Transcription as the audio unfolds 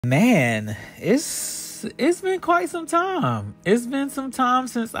Man, it's been quite some time. It's been some time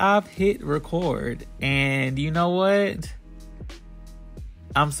since I've hit record. And you know what?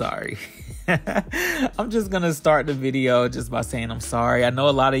 I'm sorry. I'm just going to start the video just by saying I'm sorry. I know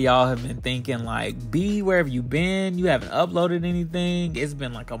a lot of y'all have been thinking like, B, where have you been? You haven't uploaded anything. It's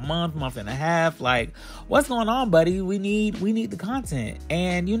been like a month and a half. Like, what's going on, buddy? We need the content.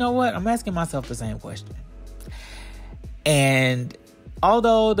 And you know what? I'm asking myself the same question. And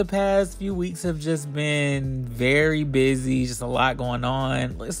although the past few weeks have just been very busy, just a lot going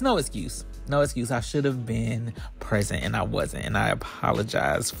on, it's no excuse. No excuse. I should have been present and I wasn't. And I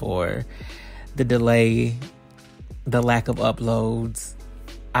apologize for the delay, the lack of uploads.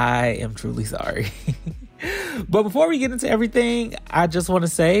 I am truly sorry. But before we get into everything, I just want to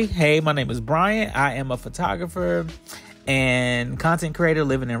say, hey, my name is Bryant. I am a photographer and content creator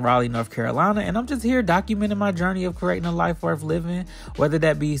living in Raleigh, North Carolina. And I'm just here documenting my journey of creating a life worth living, whether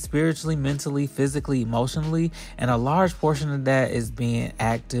that be spiritually, mentally, physically, emotionally. And a large portion of that is being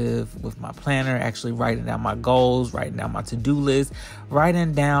active with my planner, actually writing down my goals, writing down my to-do list,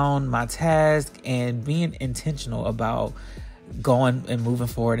 writing down my tasks, and being intentional about going and moving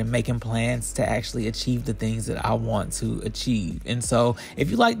forward and making plans to actually achieve the things that I want to achieve. And so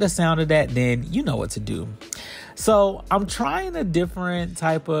if you like the sound of that, then you know what to do. So I'm trying a different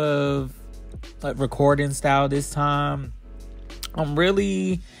type of recording style this time. I'm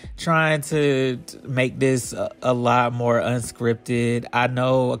really trying to make this a lot more unscripted. I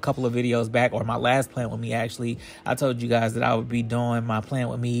know a couple of videos back, or my last Plant With Me, actually, I told you guys that I would be doing my Plant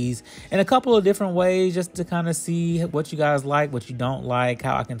With Me's in a couple of different ways just to kind of see what you guys like, what you don't like,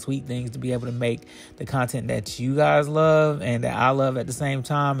 how I can tweak things to be able to make the content that you guys love and that I love at the same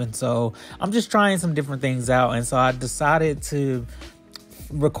time. And so I'm just trying some different things out. And so I decided to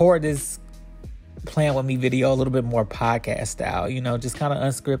record this Plant With Me video a little bit more podcast style, just kind of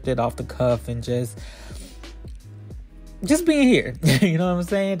unscripted, off the cuff, and just being here. You know what I'm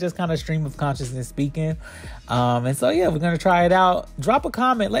saying? Just kind of stream of consciousness speaking. And so, yeah, we're going to try it out. Drop a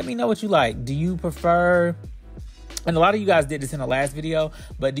comment. Let me know what you like. Do you prefer, and a lot of you guys did this in the last video,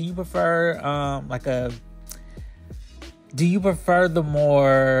 but do you prefer do you prefer the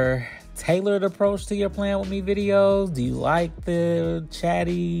more tailored approach to your Plant With Me videos? Do you like the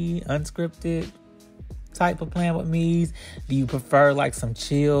chatty, unscripted type of Plant With Me's? Do you prefer like some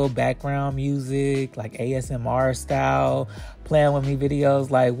chill background music, like ASMR style Plant With Me videos?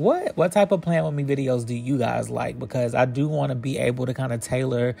 Like what type of Plant With Me videos do you guys like? Because I do want to be able to kind of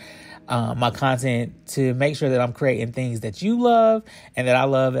tailor my content to make sure that I'm creating things that you love and that I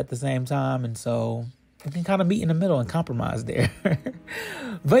love at the same time. And so we can kind of meet in the middle and compromise there.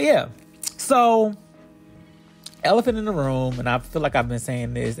 But yeah, so elephant in the room, and I feel like I've been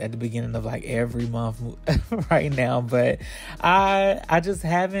saying this at the beginning of like every month right now, but I just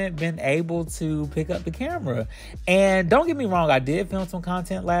haven't been able to pick up the camera. And don't get me wrong, I did film some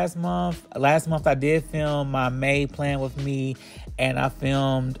content last month. Last month I did film my May Plant With Me, and I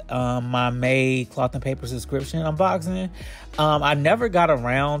filmed my May cloth and paper subscription unboxing. I never got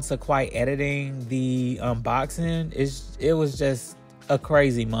around to quite editing the unboxing. It was just a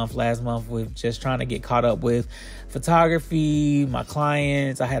crazy month last month with just trying to get caught up with photography, my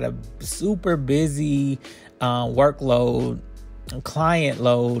clients. I had a super busy client load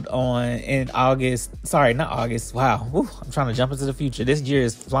in August. Sorry, not August. Wow. Woo, I'm trying to jump into the future. This year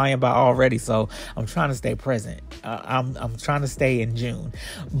is flying by already, so I'm trying to stay present. I'm trying to stay in June.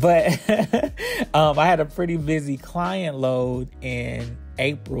 But I had a pretty busy client load in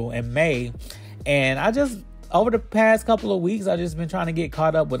April and May, and over the past couple of weeks, I've just been trying to get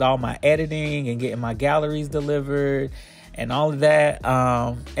caught up with all my editing and getting my galleries delivered and all of that.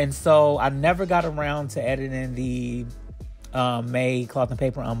 And so I never got around to editing the May cloth and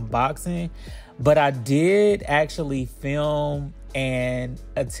paper unboxing, but I did actually film and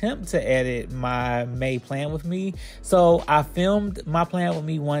attempt to edit my May Plant With Me. So I filmed my Plant With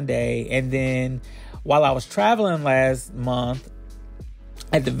Me one day, and then while I was traveling last month,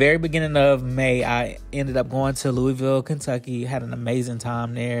 at the very beginning of May, I ended up going to Louisville, Kentucky. Had an amazing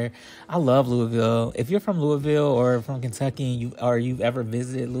time there. I love Louisville. If you're from Louisville or from Kentucky and you've ever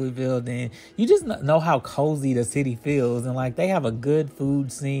visited Louisville, then you just know how cozy the city feels. And like they have a good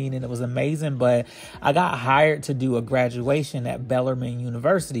food scene, and it was amazing. But I got hired to do a graduation at Bellarmine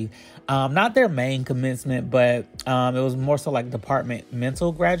University. Not their main commencement, but it was more so like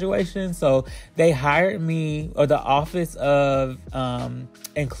departmental graduation. So they hired me, or the Office of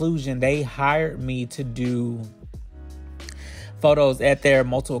Inclusion, they hired me to do photos at their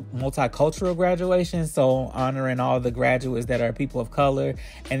multicultural graduation, so honoring all the graduates that are people of color.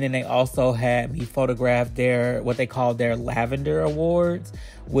 And then they also had me photograph what they call their Lavender Awards,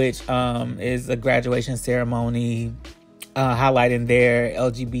 which is a graduation ceremony highlighting their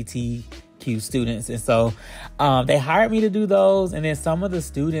LGBTQ students. And so they hired me to do those, and then some of the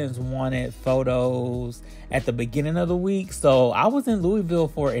students wanted photos at the beginning of the week. So I was in Louisville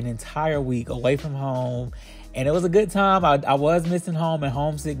for an entire week away from home, and it was a good time. I was missing home and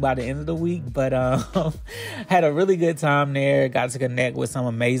homesick by the end of the week, but had a really good time there. Got to connect with some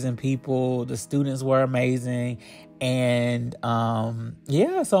amazing people. The students were amazing. And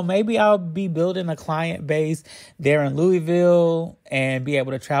so maybe I'll be building a client base there in Louisville and be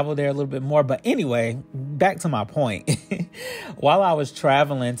able to travel there a little bit more. But anyway, back to my point. While I was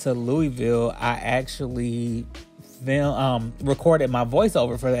traveling to Louisville, I actually recorded my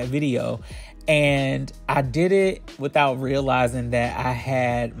voiceover for that video. And I did it without realizing that I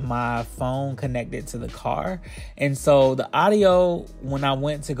had my phone connected to the car. And so the audio, when I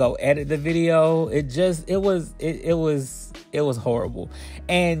went to go edit the video, it was horrible.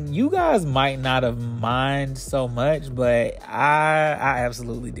 And you guys might not have mind so much, but I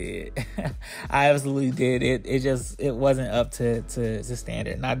absolutely did. I absolutely did. It wasn't up to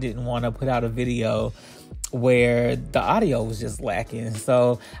standard. And I didn't want to put out a video where the audio was just lacking.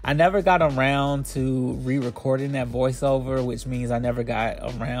 So I never got around to re-recording that voiceover, which means I never got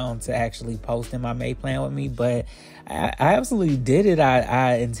around to actually posting my May plan with me. But I absolutely did it.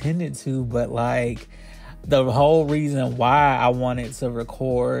 I intended to, but like the whole reason why I wanted to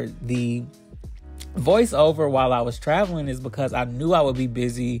record the voiceover while I was traveling is because I knew I would be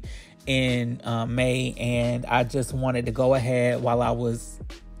busy in May, and I just wanted to go ahead while I was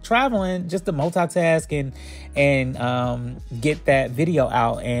traveling just to multitask and get that video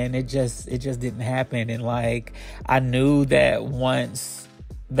out. And it just didn't happen. And like I knew that once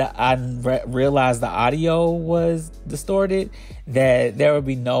I realized the audio was distorted, that there would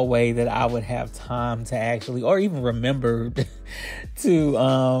be no way that I would have time to actually, or even remember to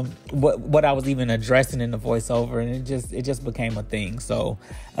what I was even addressing in the voiceover. And it just became a thing. So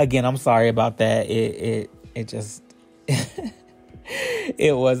again, I'm sorry about that. It just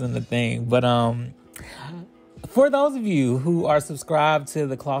it wasn't a thing. But for those of you who are subscribed to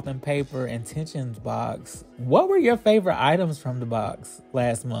the Cloth and Paper Intentions box, what were your favorite items from the box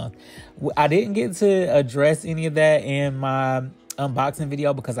last month? I didn't get to address any of that in my unboxing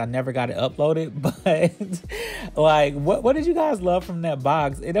video because I never got it uploaded. But like, what did you guys love from that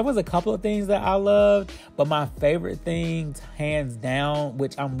box? There was a couple of things that I loved, but my favorite thing, hands down,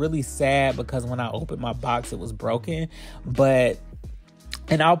 which I'm really sad because when I opened my box, it was broken.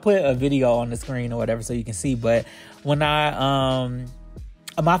 And I'll put a video on the screen or whatever so you can see. But when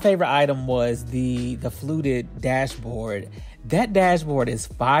my favorite item was the fluted dashboard. That dashboard is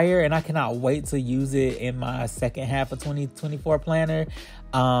fire, and I cannot wait to use it in my second half of 2024 planner.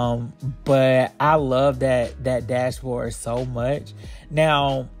 But I love that dashboard so much.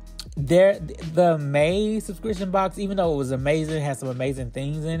 Now, the May subscription box, even though it was amazing, had some amazing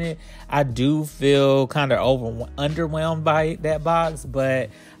things in it, I do feel kind of underwhelmed by that box.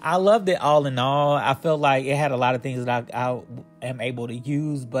 But I loved it all in all. I felt like it had a lot of things that I am able to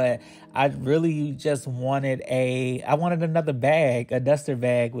use, but I really just wanted another bag, a duster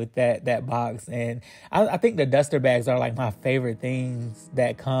bag with that box. And I think the duster bags are like my favorite things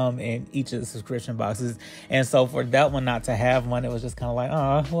that come in each of the subscription boxes. And so for that one not to have one, it was just kind of like,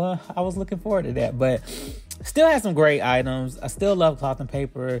 oh, well, I was looking forward to that. But still had some great items. I still love Cloth and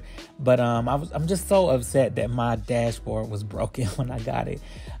Paper, but I'm just so upset that my dashboard was broken when I got it.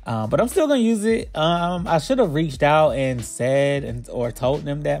 But I'm still gonna use it. I should have reached out and said or told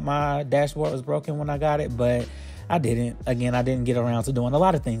them that my dashboard was broken when I got it, but I didn't. Again, I didn't get around to doing a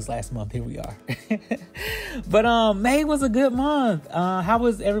lot of things last month. Here we are. But May was a good month. How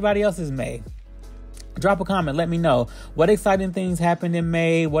was everybody else's May? Drop a comment. Let me know what exciting things happened in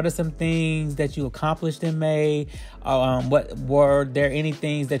May. What are some things that you accomplished in May? What were there any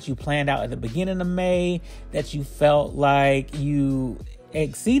things that you planned out at the beginning of May that you felt like you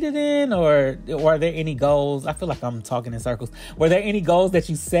exceeded in, or were there any goals? I feel like I'm talking in circles. Were there any goals that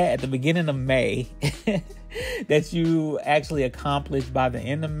you set at the beginning of May that you actually accomplished by the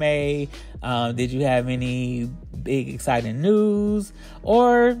end of May? Did you have any big exciting news,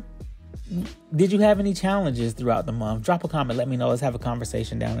 or did you have any challenges throughout the month? Drop a comment. Let me know. Let's have a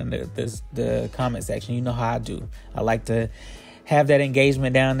conversation down in the comment section. You know how I do. I like to have that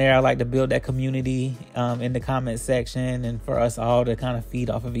engagement down there. I like to build that community in the comment section, and for us all to kind of feed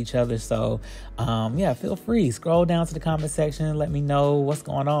off of each other. So feel free. Scroll down to the comment section and let me know what's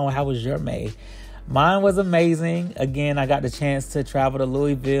going on. How was your May? Mine was amazing. Again, I got the chance to travel to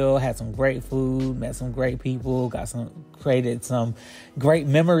Louisville, had some great food, met some great people, created some great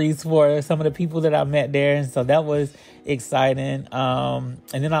memories for some of the people that I met there. And so that was exciting. And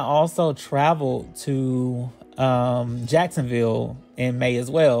then I also traveled to Jacksonville in May as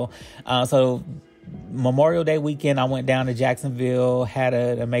well. So Memorial Day weekend, I went down to Jacksonville, had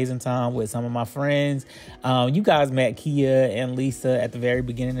an amazing time with some of my friends. You guys met Kia and Lisa at the very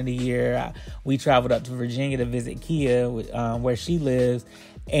beginning of the year. We traveled up to Virginia to visit Kia, where she lives,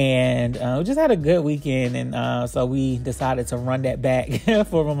 and we just had a good weekend. And so we decided to run that back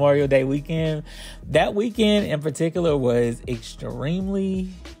for Memorial Day weekend. That weekend in particular was extremely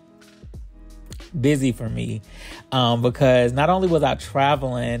busy for me, because not only was I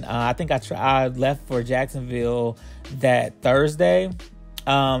traveling, I think I left for Jacksonville that Thursday,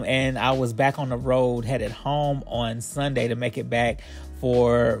 and I was back on the road, headed home on Sunday to make it back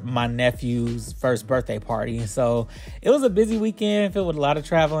for my nephew's first birthday party. And so it was a busy weekend filled with a lot of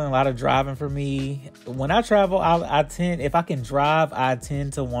traveling, a lot of driving for me. When I travel, I tend, if I can drive, I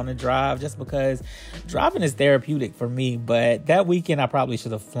tend to want to drive just because driving is therapeutic for me. But that weekend I probably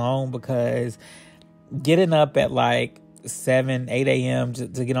should have flown, because getting up at like 8 a.m.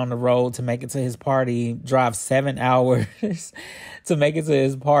 to get on the road to make it to his party, drive 7 hours to make it to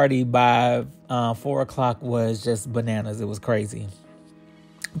his party by 4 o'clock was just bananas. It was crazy.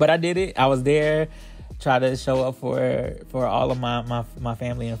 But I did it. I was there, try to show up for all of my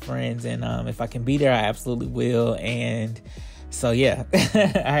family and friends. And if I can be there, I absolutely will. And so, yeah,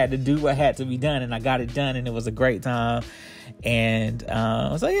 I had to do what had to be done, and I got it done, and it was a great time. And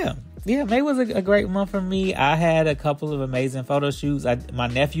so, yeah, May was a great month for me. I had a couple of amazing photo shoots. My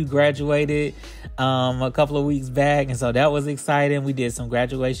nephew graduated a couple of weeks back, and so that was exciting. We did some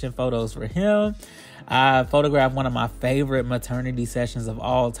graduation photos for him. I photographed one of my favorite maternity sessions of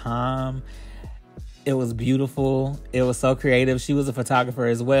all time. It was beautiful. It was so creative. She was a photographer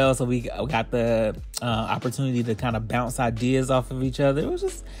as well, so we got the opportunity to kind of bounce ideas off of each other. It was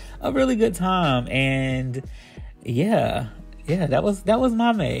just a really good time, and yeah, that was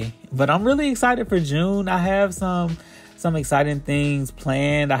my May. But I'm really excited for June. I have some exciting things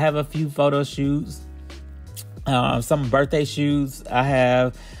planned. I have a few photo shoots, some birthday shoots. I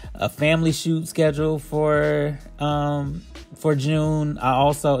have a family shoot scheduled for June. I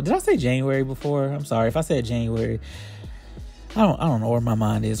also, did I say January before? I'm sorry if I said January. I don't know where my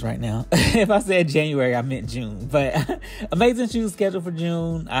mind is right now. If I said January, I meant June. But amazing shoot scheduled for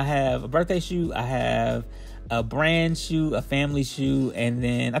June. I have a birthday shoot. I have a brand shoot, a family shoot, and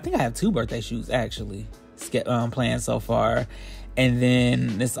then I think I have 2 birthday shoots actually planned so far. And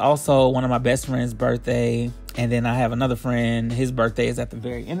then it's also one of my best friend's birthday. And then I have another friend, his birthday is at the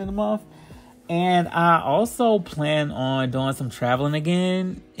very end of the month. And I also plan on doing some traveling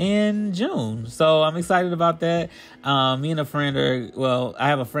again in June. So I'm excited about that. Me and a friend I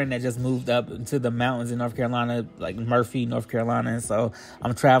have a friend that just moved up into the mountains in North Carolina, like Murphy, North Carolina. And so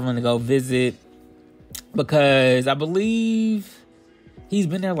I'm traveling to go visit, because I believe he's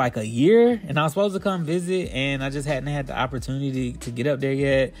been there like a year, and I was supposed to come visit, and I just hadn't had the opportunity to get up there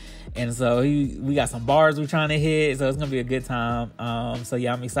yet. And so we got some bars we're trying to hit, so it's gonna be a good time. So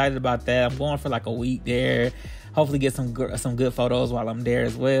yeah, I'm excited about that. I'm going for like a week there. Hopefully get some good photos while I'm there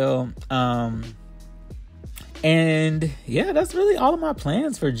as well. And yeah, that's really all of my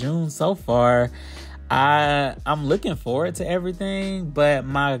plans for June so far. I'm looking forward to everything, but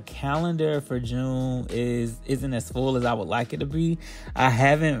my calendar for June isn't as full as I would like it to be. I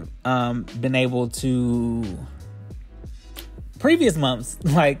haven't been able to, previous months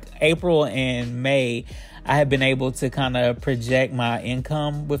like April and May, I have been able to kind of project my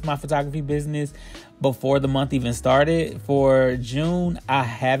income with my photography business before the month even started. For June, I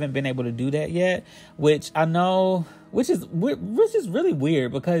haven't been able to do that yet, which I know, which is really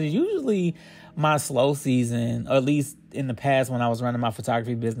weird, because usually my slow season, or at least in the past when I was running my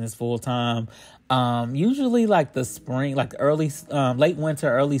photography business full time, usually like the spring, like late winter,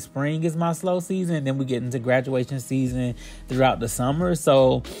 early spring is my slow season. Then we get into graduation season throughout the summer.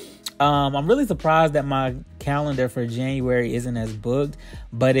 So I'm really surprised that my calendar for January isn't as booked,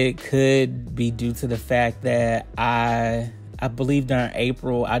 but it could be due to the fact that I believe during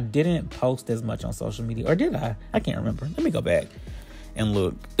April I didn't post as much on social media, or did I? I can't remember. Let me go back and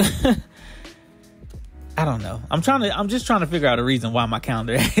look. I don't know. I'm just trying to figure out a reason why my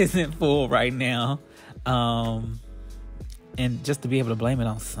calendar isn't full right now. And just to be able to blame it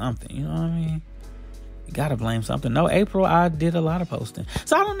on something, you know what I mean? You gotta blame something. No, April, I did a lot of posting.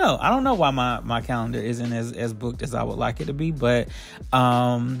 So I don't know. I don't know why my calendar isn't as booked as I would like it to be, but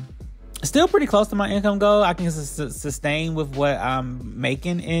still pretty close to my income goal. I can sustain with what I'm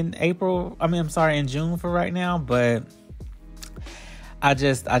making in in June for right now, but I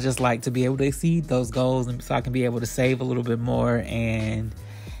just like to be able to exceed those goals, and so I can be able to save a little bit more. And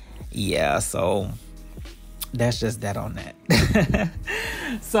yeah, so that's just that on that.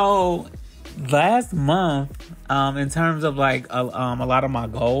 So last month, in terms of like a lot of my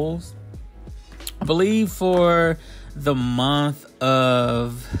goals, I believe for the month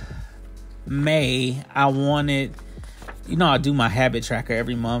of May, I wanted, I do my habit tracker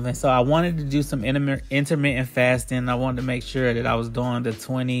every month. And so I wanted to do some intermittent fasting. I wanted to make sure that I was doing the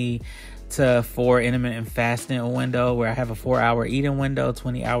 20 to 4 intermittent fasting window, where I have a 4-hour eating window,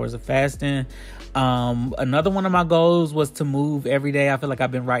 20 hours of fasting. Another one of my goals was to move every day. I feel like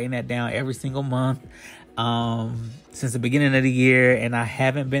I've been writing that down every single month since the beginning of the year, and I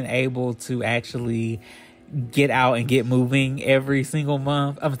haven't been able to actually get out and get moving every single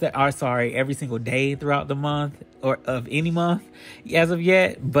month. Every single day throughout the month, or of any month as of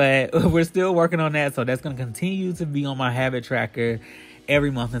yet. But we're still working on that. So that's going to continue to be on my habit tracker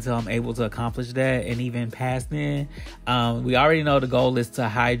every month until I'm able to accomplish that, and even past then. We already know the goal is to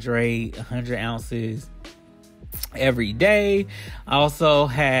hydrate 100 ounces every day. I also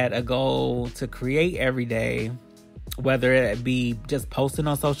had a goal to create every day, whether it be just posting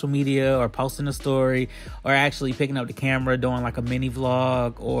on social media or posting a story, or actually picking up the camera, doing like a mini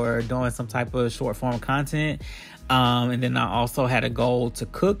vlog, or doing some type of short form content. And then I also had a goal to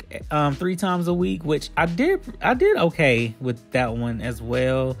cook 3 times a week, which I did okay with that one as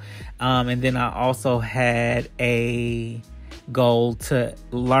well. And then I also had a goal to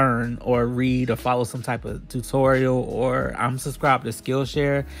learn or read or follow some type of tutorial, or I'm subscribed to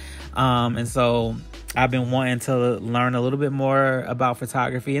Skillshare. And so I've been wanting to learn a little bit more about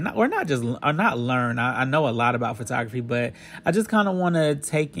photography, and not learn. I know a lot about photography, but I just kind of want to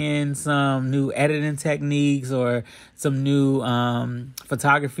take in some new editing techniques, or some new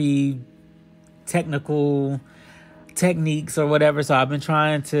photography technical techniques or whatever. So I've been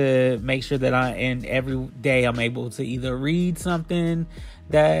trying to make sure that every day I'm able to either read something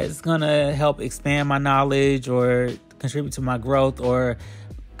that's gonna help expand my knowledge or contribute to my growth, or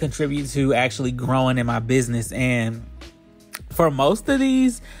contribute to actually growing in my business. And for most of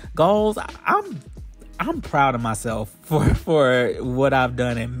these goals, I'm proud of myself for what I've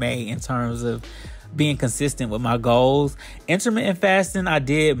done in May in terms of being consistent with my goals. Intermittent fasting, I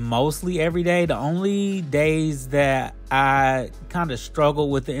did mostly every day. The only days that I kind of struggled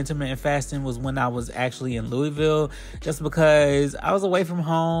with the intermittent fasting was when I was actually in Louisville, just because I was away from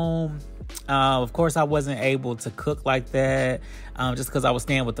home. Of course, I wasn't able to cook like that, just because I was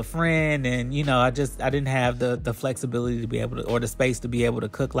staying with a friend, and I didn't have the flexibility to be able to, or the space to be able to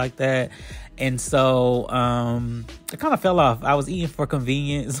cook like that. And so I kind of fell off. I was eating for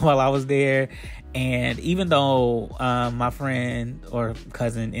convenience while I was there. And even though my friend, or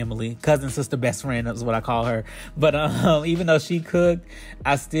cousin Emily, sister, best friend, that's what I call her, but even though she cooked,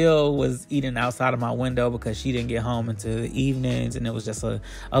 I still was eating outside of my window because she didn't get home until the evenings, and it was just a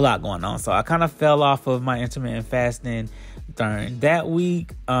lot going on. So I kind of fell off of my intermittent fasting during that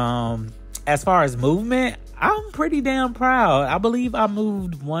week. As far as movement, I'm pretty damn proud. I believe I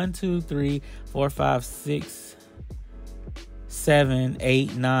moved 1, 2, 3, 4, 5, 6, 7,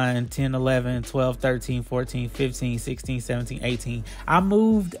 8, 9, 10, 11, 12, 13, 14, 15, 16, 17, 18. I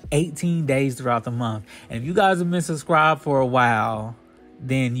moved 18 days throughout the month. And if you guys have been subscribed for a while,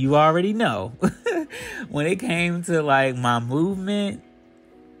 then you already know. When it came to like my movement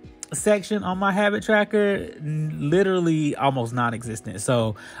section on my habit tracker, literally almost non-existent.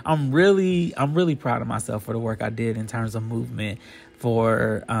 So I'm really proud of myself for the work I did in terms of movement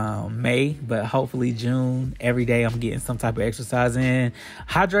for May, but hopefully June, every day I'm getting some type of exercise in.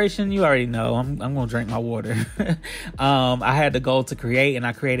 Hydration, you already know, I'm gonna drink my water. I had the goal to create, and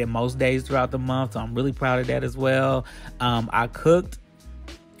I created most days throughout the month, so I'm really proud of that as well. I cooked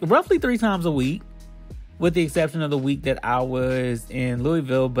roughly 3 times a week, with the exception of the week that I was in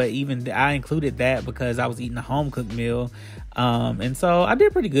Louisville, but even I included that because I was eating a home cooked meal. And so I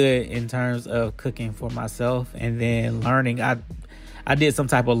did pretty good in terms of cooking for myself. And then learning, I did some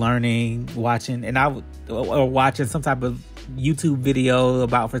type of learning, watching some type of YouTube video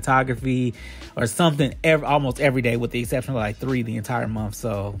about photography or something almost every day, with the exception of like 3 the entire month.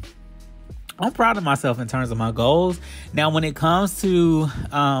 So I'm proud of myself in terms of my goals. Now, when it comes to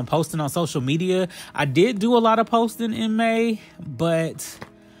posting on social media, I did do a lot of posting in May, but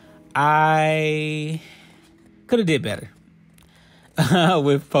I could have did better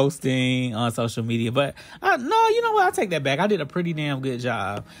with posting on social media. But no, you know what? I take that back. I did a pretty damn good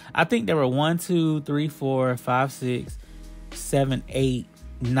job. I think there were 1, 2, 3, 4, 5, 6, 7, 8,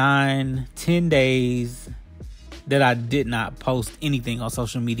 10 days that I did not post anything on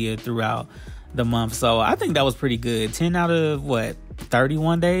social media throughout the month. So I think that was pretty good. 10 out of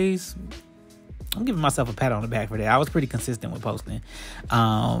 31 days. I'm giving myself a pat on the back for that. I was pretty consistent with posting.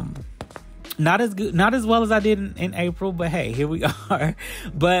 Not as good, not as well as I did in April, but hey, here we are.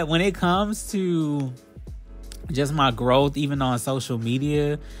 But when it comes to just my growth, even on social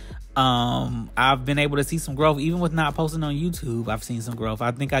media, I've been able to see some growth. Even with not posting on YouTube, I've seen some growth.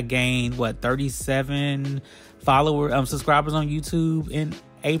 I think I gained 37 subscribers on YouTube in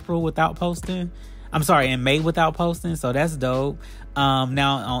April without posting. I'm sorry, in May without posting. So that's dope.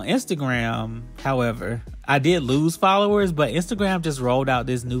 Now on Instagram, however, I did lose followers, but Instagram just rolled out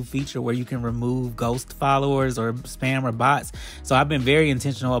this new feature where you can remove ghost followers or spam or bots. So I've been very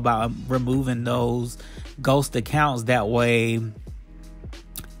intentional about removing those ghost accounts. That way,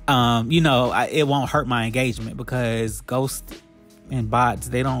 it won't hurt my engagement, because ghosts and bots,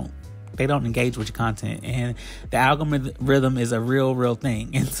 they don't engage with your content, and the algorithm is a real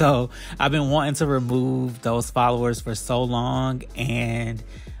thing. And so I've been wanting to remove those followers for so long, and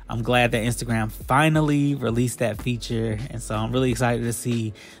I'm glad that Instagram finally released that feature. And so I'm really excited to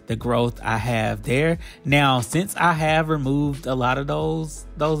see the growth I have there. Now, since I have removed a lot of those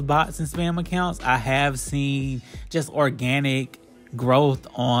bots and spam accounts, I have seen just organic growth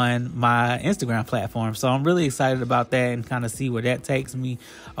on my Instagram platform. So I'm really excited about that and kind of see where that takes me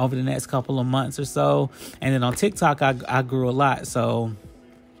over the next couple of months or so. And then on TikTok, I grew a lot. So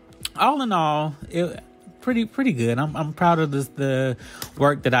all in all, it pretty good. I'm proud of the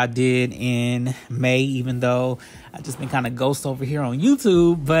work that I did in May, even though I just been kind of ghost over here on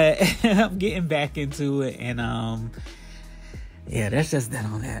YouTube, but I'm getting back into it. And yeah, that's just that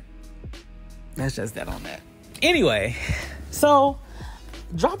on that. Anyway, so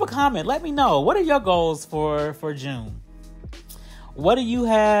drop a comment. Let me know, what are your goals for June? What do you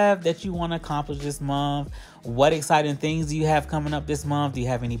have that you want to accomplish this month? What exciting things do you have coming up this month? Do you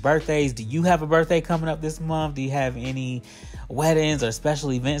have any birthdays? Do you have a birthday coming up this month? Do you have any weddings or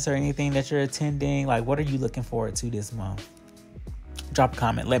special events or anything that you're attending? Like, what are you looking forward to this month? Drop a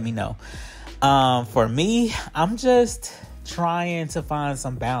comment. Let me know. For me, I'm just trying to find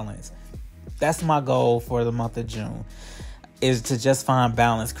some balance. That's my goal for the month of June, is to just find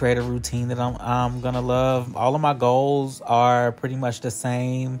balance, create a routine that I'm gonna love. All of my goals are pretty much the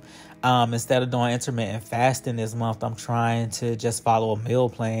same. Instead of doing intermittent fasting this month, I'm trying to just follow a meal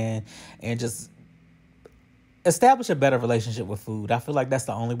plan and just establish a better relationship with food. I feel like that's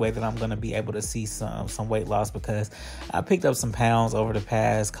the only way that I'm gonna be able to see some weight loss, because I picked up some pounds over the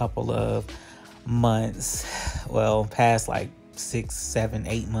past couple of months. Well, past 6, 7,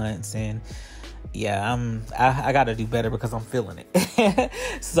 8 months, and yeah, I got to do better because I'm feeling it.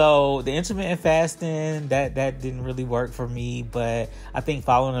 So the intermittent fasting, that didn't really work for me, but I think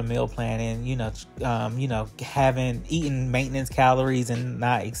following a meal plan and eating maintenance calories and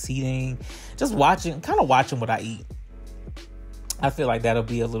not exceeding, just watching what I eat, I feel like that'll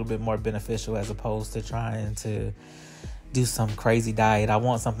be a little bit more beneficial as opposed to trying to do some crazy diet. I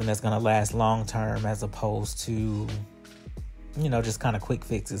want something that's going to last long term as opposed to just kind of quick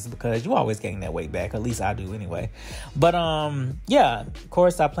fixes, because you always gain that weight back. At least I do anyway. But yeah, of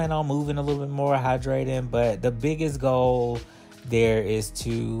course I plan on moving a little bit more, hydrating, but the biggest goal there is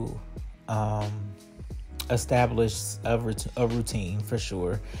to establish a routine for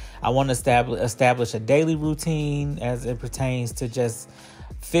sure. I want to establish a daily routine as it pertains to just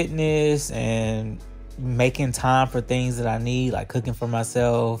fitness and making time for things that I need, like cooking for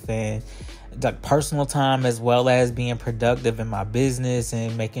myself and like personal time, as well as being productive in my business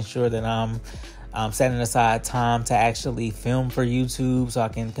and making sure that I'm setting aside time to actually film for YouTube so I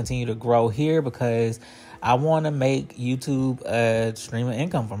can continue to grow here, because I want to make YouTube a stream of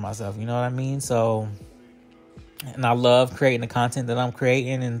income for myself. You know what I mean? So, and I love creating the content that I'm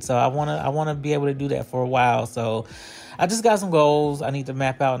creating, and so I want to be able to do that for a while. So I just got some goals I need to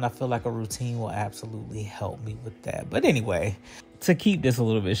map out, and I feel like a routine will absolutely help me with that. But anyway, to keep this a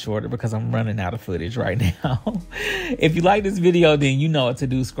little bit shorter, because I'm running out of footage right now. If you like this video, then you know what to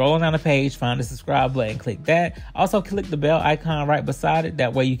do. Scroll down the page, find the subscribe button, click that. Also, click the bell icon right beside it.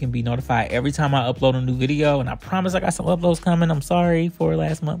 That way you can be notified every time I upload a new video. And I promise I got some uploads coming. I'm sorry for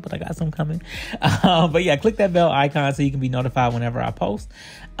last month, but I got some coming. But yeah, click that bell icon so you can be notified whenever I post.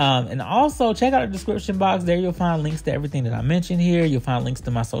 And also check out the description box. There you'll find links to everything that I mentioned here. You'll find links to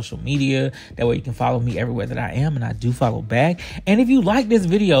my social media. That way you can follow me everywhere that I am, and I do follow back. And if you like this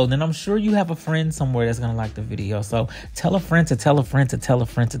video, then I'm sure you have a friend somewhere that's going to like the video. So tell a friend to tell a friend to tell a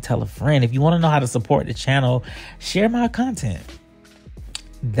friend to tell a friend. If you want to know how to support the channel, share my content.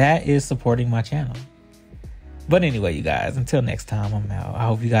 That is supporting my channel. But anyway, you guys, until next time, I'm out. I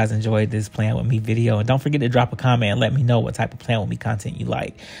hope you guys enjoyed this Playing With Me video. And don't forget to drop a comment and let me know what type of Playing With Me content you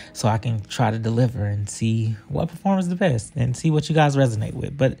like, so I can try to deliver and see what performs the best and see what you guys resonate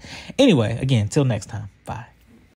with. But anyway, again, till next time. Bye.